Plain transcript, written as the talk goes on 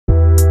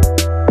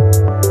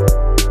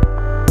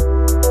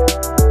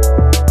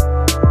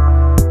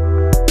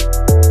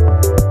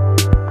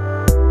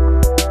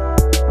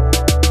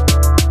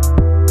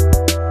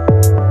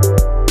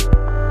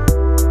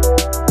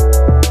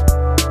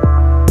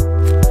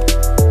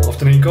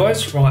Afternoon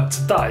guys, right,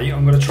 today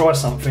I'm going to try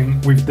something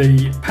with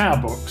the power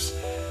box.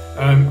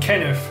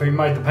 Kenneth, who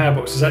made the power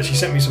box, has actually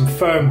sent me some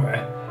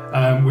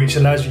firmware which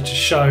allows you to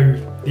show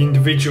the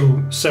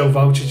individual cell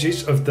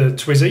voltages of the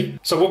Twizy.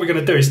 So what we're going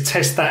to do is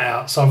test that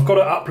out. So I've got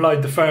to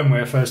upload the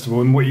firmware first of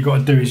all, and what you've got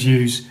to do is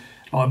use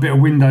like a bit of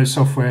Windows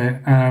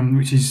software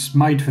which is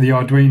made for the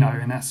Arduino,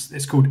 and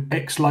it's called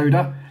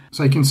Xloader.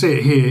 So you can see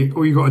it here.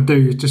 All you've got to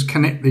do is just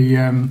connect the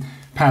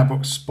power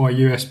box by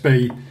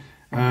USB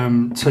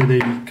to the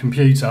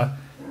computer,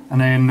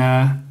 and then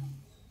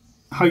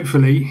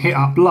hopefully hit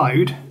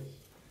upload.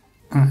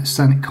 It's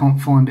saying it can't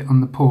find it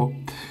on the port.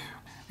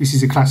 This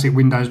is a classic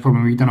Windows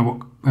problem where you don't know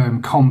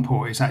what COM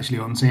port it's actually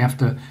on, so you have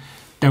to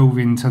delve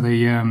into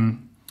the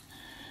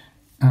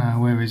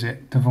where is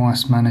it,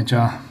 device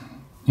manager.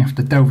 You have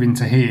to delve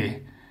into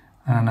here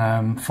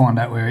and find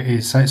out where it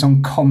is. So it's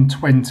on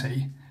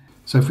COM20.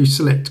 So if we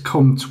select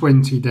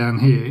COM20 down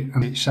here,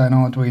 and it's showing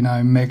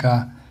Arduino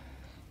Mega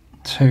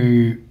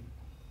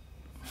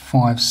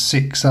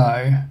 2560,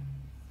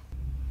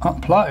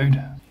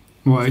 upload.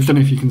 Well, I don't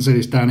know if you can see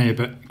this down here,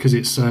 but because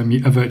it's a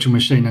virtual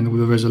machine and all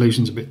the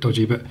resolution's a bit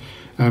dodgy, but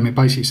it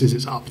basically says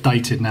it's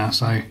updated now,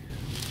 so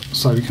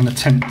we can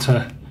attempt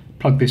to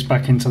plug this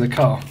back into the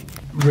car,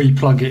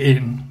 re-plug it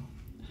in,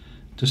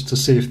 just to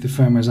see if the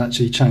firmware's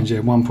actually changed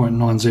here.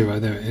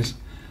 1.90, there it is.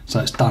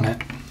 So it's done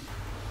it.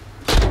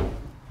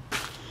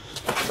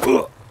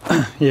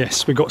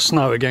 Yes, we got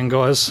snow again,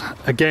 guys.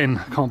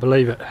 Again, can't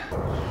believe it.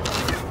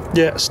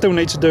 Yeah, still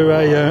need to do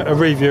a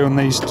review on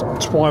these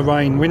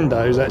Twi-Rain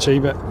windows actually,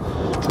 but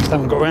just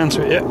haven't got around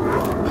to it yet.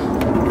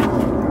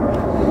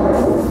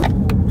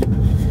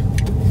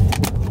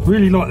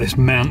 Really like this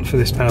mount for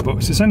this power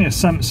box. It's only a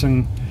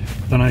Samsung,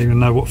 I don't even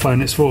know what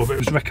phone it's for, but it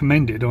was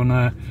recommended on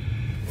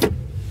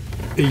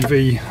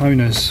EV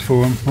owners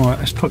forum. Right,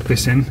 let's plug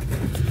this in.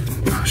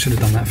 I should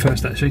have done that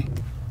first actually.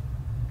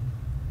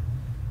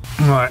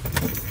 Right,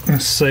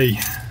 let's see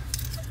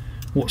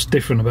what's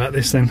different about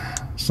this then.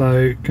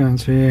 So going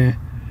to here,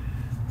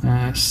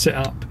 set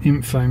up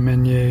info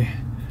menu,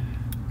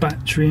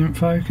 battery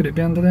info, could it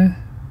be under there?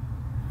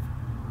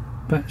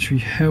 Battery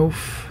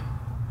health,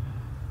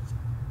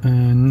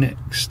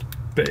 next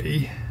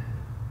B,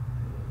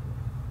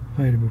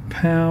 available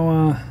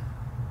power.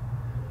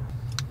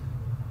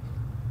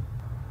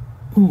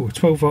 Oh,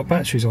 12 volt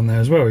batteries on there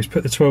as well. He's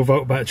put the 12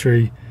 volt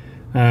battery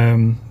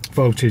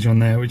voltage on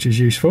there, which is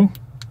useful.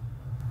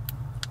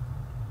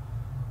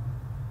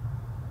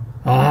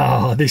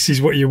 Ah, this is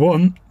what you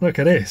want. Look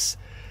at this.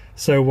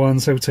 Cell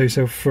 1, cell 2,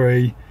 cell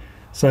 3.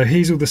 So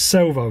here's all the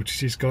cell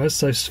voltages, guys.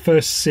 So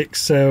first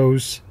 6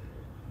 cells,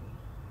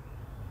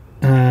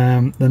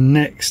 the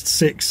next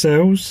 6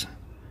 cells,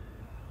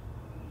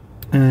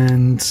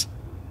 and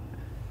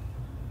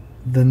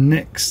the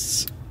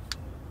next,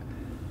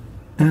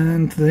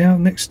 and the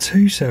next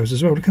 2 cells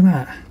as well. Look at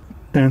that.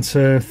 Down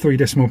to 3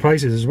 decimal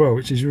places as well,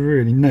 which is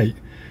really neat.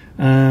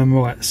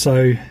 Right,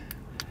 so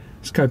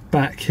let's go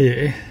back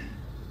here.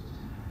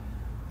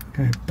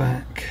 Go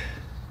back.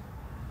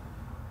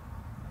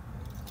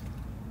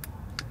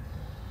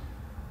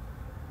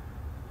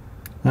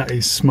 That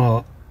is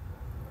smart.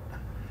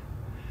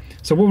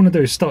 So what I want to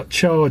do is start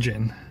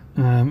charging,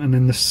 and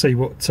then let's see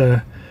what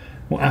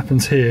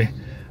happens here.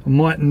 I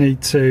might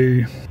need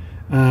to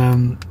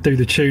do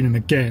the tuning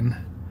again,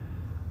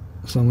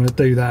 so I'm going to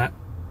do that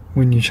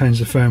when you change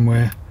the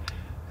firmware.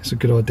 It's a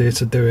good idea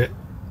to do it.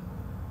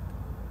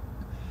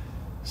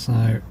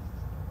 So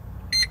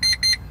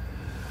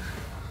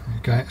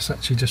okay, it's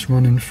actually just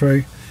running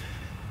through,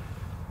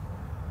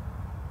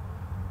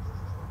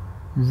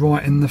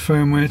 writing the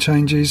firmware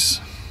changes.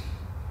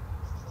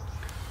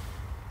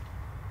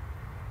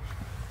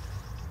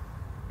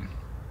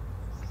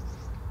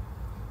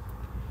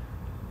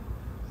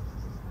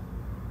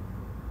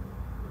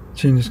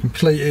 Tune is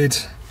completed.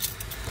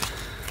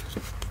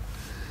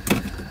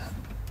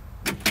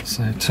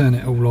 So turn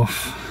it all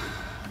off.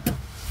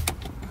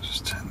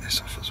 Just turn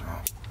this off as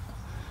well.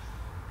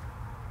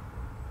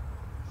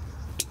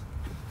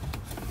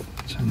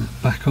 Turn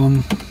that back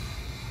on.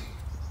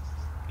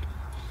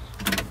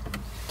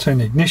 Turn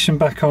the ignition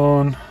back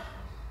on.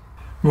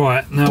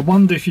 Right, now I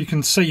wonder if you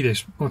can see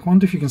this. I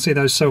wonder if you can see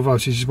those cell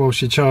voltages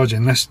whilst you're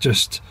charging. Let's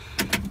just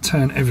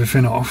turn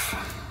everything off.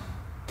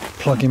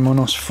 Plug in my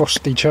nice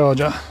frosty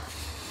charger.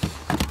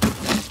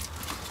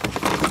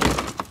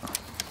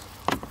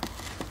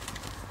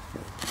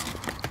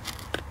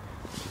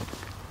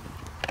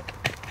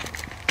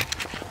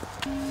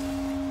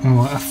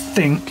 Right, I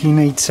think you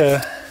need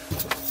to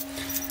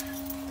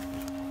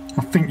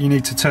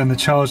turn the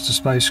charge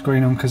display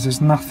screen on, because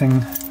there's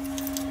nothing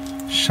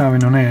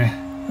showing on here.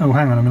 Oh,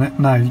 hang on a minute.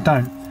 No, you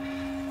don't.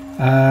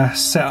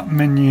 Set up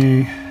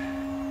menu,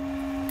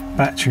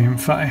 battery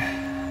info.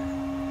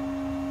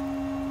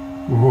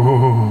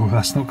 Whoa,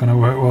 that's not going to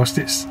work whilst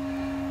it's...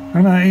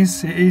 Oh no,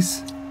 it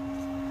is.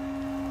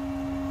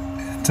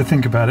 To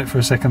think about it for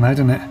a second though,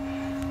 doesn't it?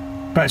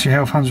 Battery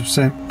health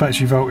 100%,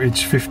 battery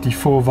voltage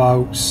 54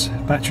 volts,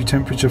 battery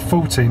temperature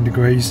 14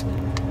 degrees.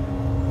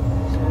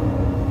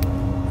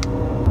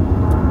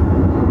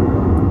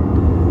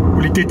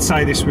 It did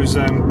say this was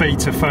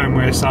beta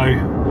firmware, so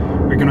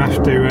we're going to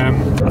have to,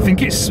 I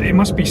think it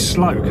must be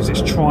slow because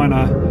it's trying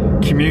to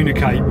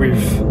communicate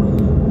with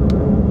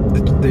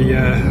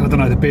I don't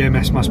know, the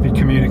BMS must be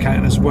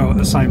communicating as well at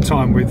the same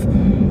time with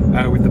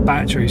the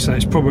battery, so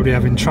it's probably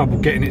having trouble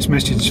getting its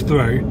message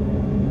through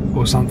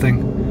or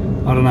something.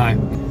 I don't know.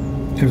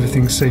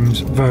 Everything seems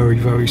very,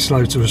 very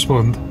slow to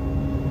respond.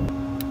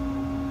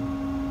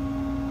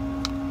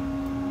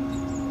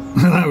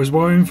 That was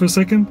worrying for a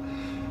second.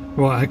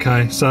 Right,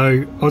 okay,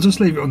 so I'll just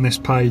leave it on this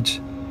page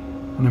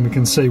and then we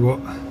can see what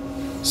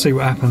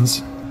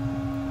happens.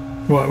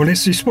 Right, well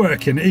it's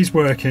working, it is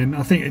working.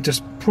 I think it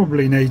just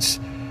probably needs,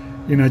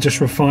 you know,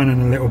 just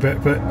refining a little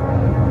bit, but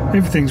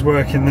everything's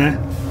working there.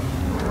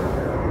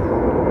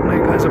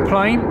 There goes a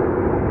plane.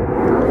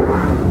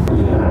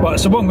 Right,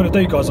 so what I'm going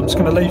to do, guys, I'm just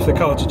going to leave the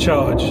car to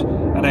charge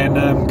and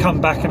then come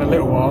back in a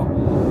little while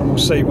and we'll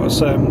see what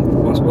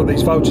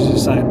these voltages are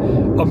saying.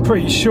 I'm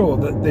pretty sure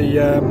that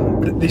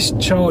that this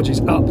charge is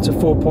up to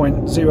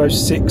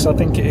 4.06, I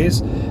think it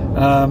is.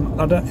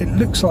 It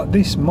looks like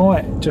this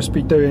might just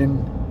be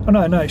doing. Oh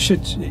no, it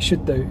should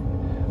do.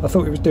 I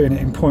thought it was doing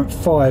it in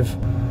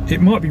 0.5. It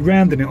might be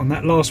rounding it on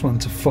that last one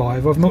to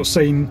 5. I've not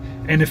seen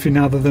anything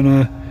other than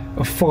a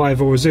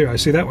 5 or a 0.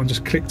 See, that one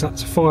just clicked up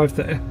to 5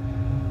 there.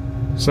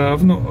 So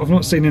I've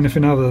not seen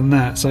anything other than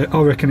that. So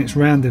I reckon it's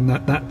rounding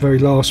that very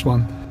last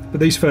one. But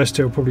these first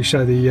two will probably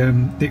show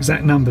the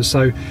exact numbers.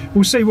 So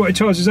we'll see what it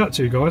charges up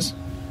to, guys.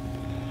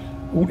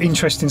 All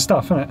interesting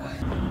stuff, isn't it?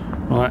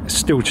 Right, it's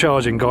still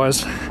charging,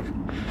 guys.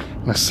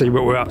 Let's see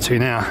what we're up to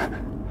now.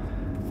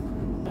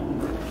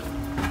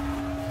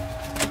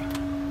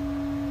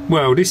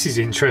 Well, this is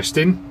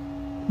interesting.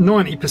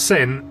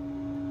 90%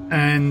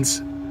 and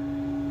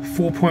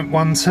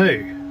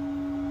 4.12.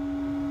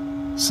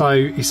 So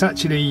it's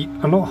actually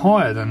a lot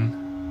higher than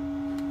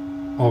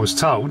I was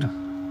told.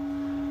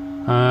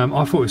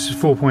 I thought it was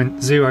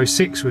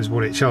 4.06 was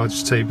what it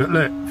charged to, but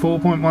look,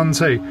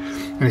 4.12,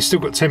 and it's still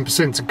got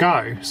 10% to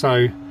go.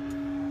 So,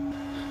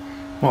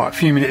 right, a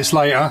few minutes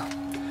later,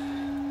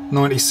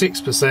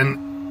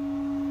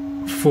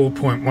 96%,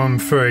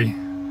 4.13.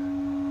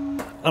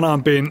 I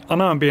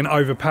know I'm being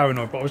over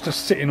paranoid, but I was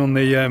just sitting on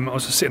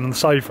the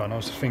sofa and I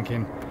was just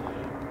thinking,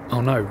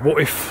 oh no,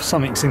 what if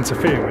something's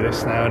interfering with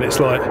this now? And it's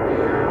like,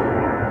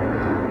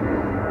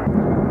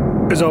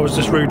 as I was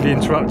just rudely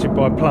interrupted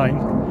by a plane,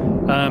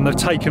 they've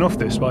taken off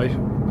this way.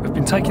 They've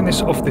been taking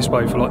this off this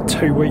way for like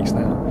 2 weeks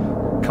now.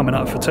 Coming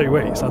up for 2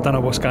 weeks. I don't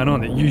know what's going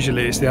on.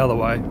 Usually it's the other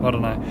way. I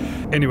don't know.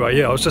 Anyway,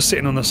 yeah, I was just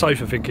sitting on the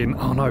sofa thinking,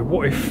 oh no,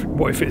 what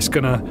if it's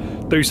gonna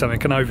do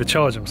something and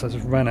overcharge them? So I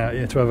just ran out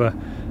here to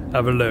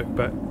have a look.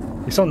 But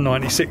it's on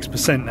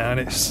 96% now, and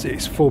it's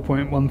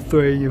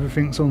 4.13.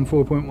 Everything's on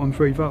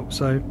 4.13 volts.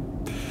 So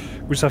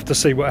we'll just have to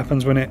see what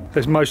happens when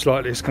there's most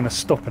likely it's going to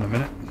stop in a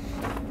minute.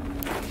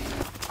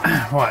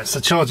 Right, so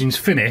charging's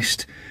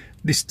finished.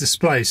 This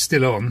display is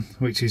still on,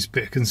 which is a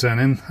bit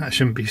concerning. That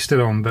shouldn't be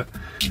still on, but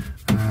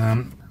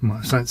might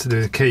have something to do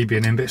with the key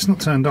being in, but it's not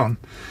turned on.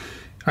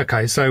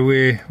 Okay, so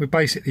we're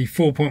basically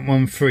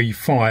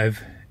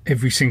 4.135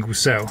 every single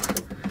cell.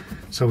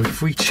 So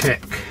if we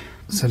check,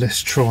 so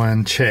let's try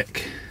and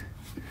check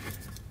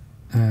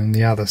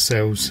the other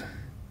cells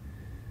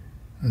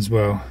as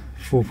well.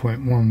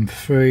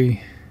 4.13.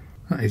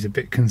 That is a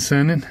bit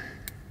concerning.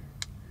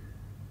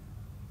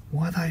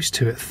 Why are those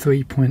two at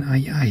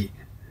 3.88?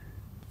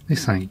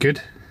 This ain't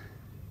good.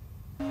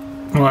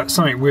 Right,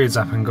 something weird's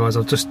happened, guys.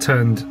 I've just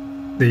turned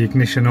the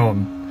ignition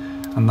on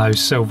and those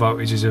cell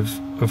voltages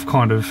have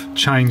kind of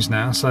changed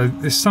now. So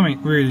there's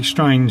something really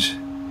strange.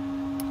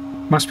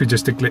 Must be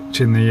just a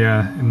glitch in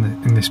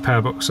this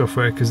Powerbox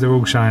software, because they're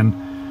all showing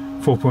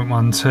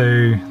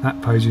 4.12.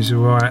 That page is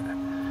alright.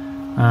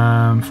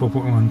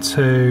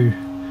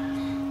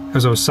 4.12.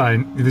 As I was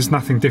saying, there's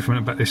nothing different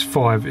about this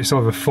 5. It's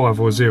either 5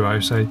 or 0,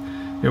 so it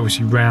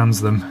obviously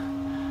rounds them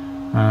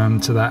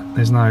to that.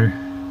 There's no,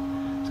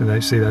 so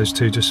they see those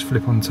two just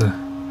flip onto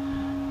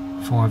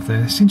 5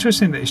 there. It's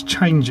interesting that it's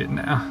changing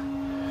now.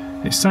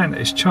 It's saying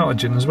that it's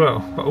charging as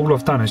well, but all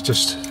I've done is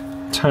just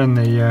turn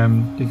the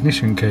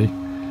ignition key.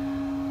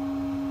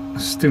 I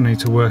still need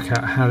to work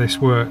out how this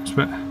works,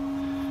 but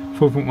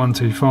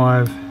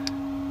 4.125,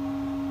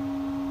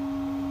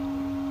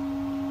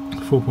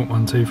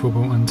 4.12,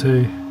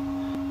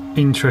 4.12.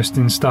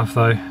 Interesting stuff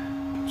though.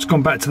 It's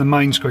gone back to the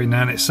main screen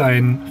now and it's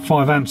saying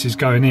 5 amps is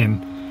going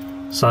in.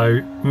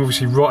 So we're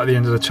obviously right at the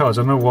end of the charge.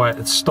 I don't know why it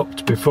had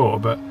stopped before,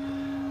 but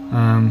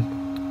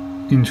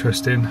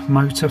interesting.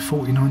 Motor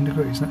 49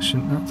 degrees.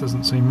 That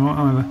doesn't seem right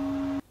either.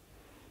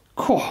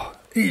 Cool.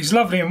 It's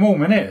lovely and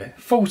warm in here.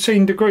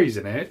 14 degrees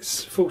in here.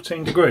 It's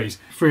 14 degrees.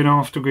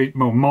 3.5 degrees.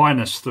 Well,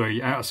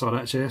 -3 outside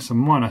actually. That's a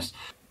minus.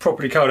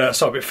 Properly cold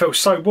outside, but it felt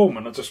so warm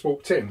when I just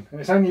walked in.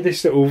 And it's only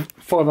this little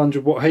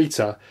 500 watt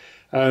heater.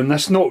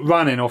 That's not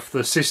running off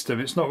the system.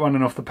 It's not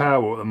running off the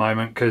Powerwall at the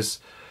moment, because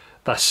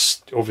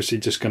that's obviously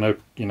just going to,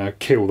 you know,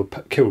 kill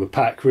the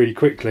pack really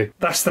quickly.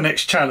 That's the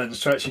next challenge,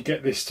 to actually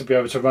get this to be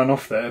able to run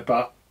off there.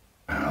 But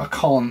I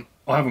can't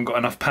I haven't got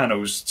enough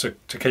panels to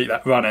keep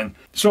that running.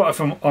 So if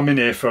I'm in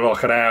here for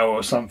like an hour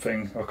or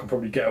something, I can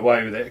probably get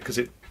away with it because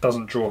it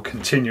doesn't draw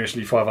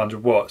continuously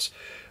 500 watts.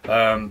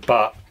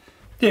 But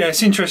yeah,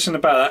 it's interesting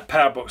about that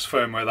power box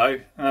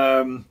firmware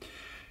though.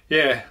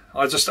 Yeah,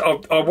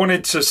 I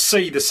wanted to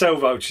see the cell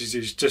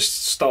voltages,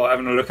 just start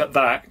having a look at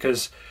that,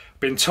 because I've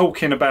been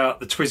talking about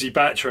the Twizy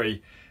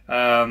battery.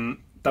 Don't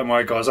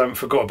worry guys, I haven't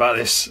forgot about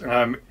this.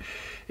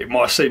 It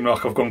might seem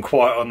like I've gone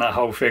quiet on that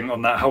whole thing,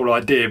 on that whole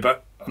idea,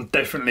 but I'm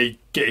definitely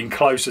getting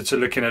closer to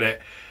looking at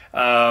it.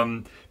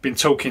 Been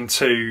talking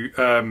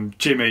to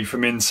Jimmy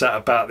from Insat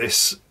about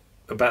this,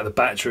 about the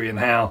battery and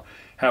how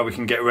we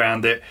can get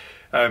around it.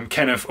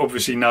 Kenneth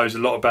obviously knows a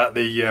lot about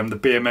the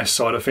BMS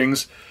side of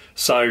things,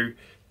 so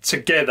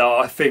together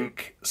I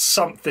think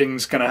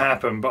something's going to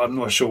happen, but I'm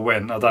not sure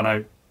when. I don't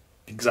know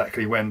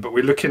exactly when, but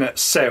we're looking at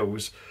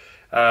cells.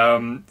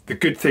 The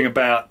good thing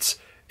about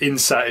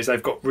Insat is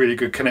they've got really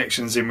good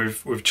connections in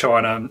with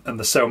China and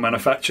the cell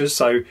manufacturers,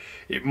 so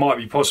it might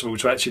be possible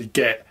to actually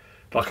get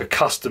like a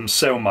custom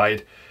cell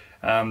made.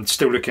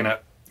 Still looking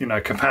at, you know,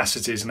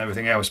 capacities and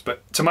everything else,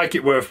 but to make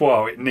it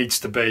worthwhile it needs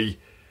to be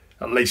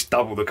at least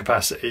double the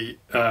capacity,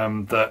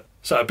 so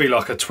it'd be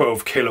like a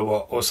 12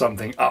 kilowatt or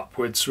something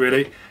upwards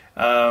really,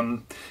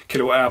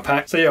 kilowatt hour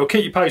pack. So yeah, I'll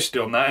keep you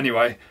posted on that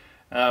anyway,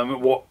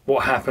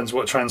 what happens,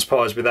 what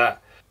transpires with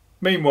that.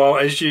 Meanwhile,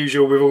 as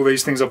usual with all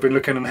these things, I've been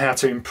looking on how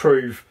to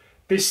improve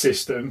this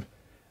system,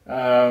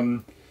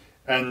 and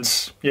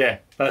yeah,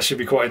 that should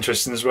be quite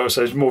interesting as well,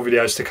 so there's more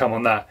videos to come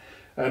on that.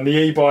 And the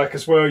e-bike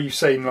as well, you've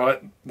seen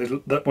like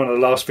one of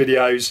the last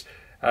videos,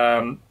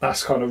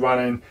 that's kind of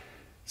running.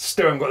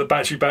 Still haven't got the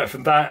battery back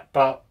from that,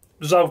 but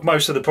resolved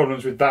most of the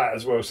problems with that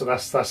as well, so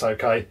that's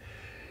okay.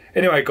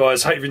 Anyway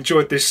guys, hope you've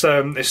enjoyed this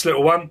this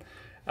little one,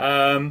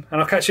 and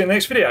I'll catch you in the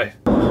next video.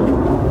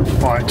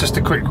 Right, just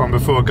a quick one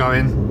before I go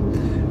in.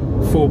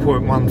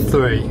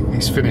 4.13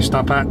 he's finished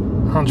up at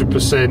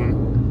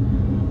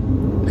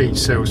 100%, each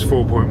cell's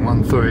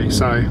 4.13,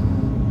 so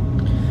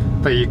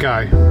there you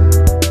go.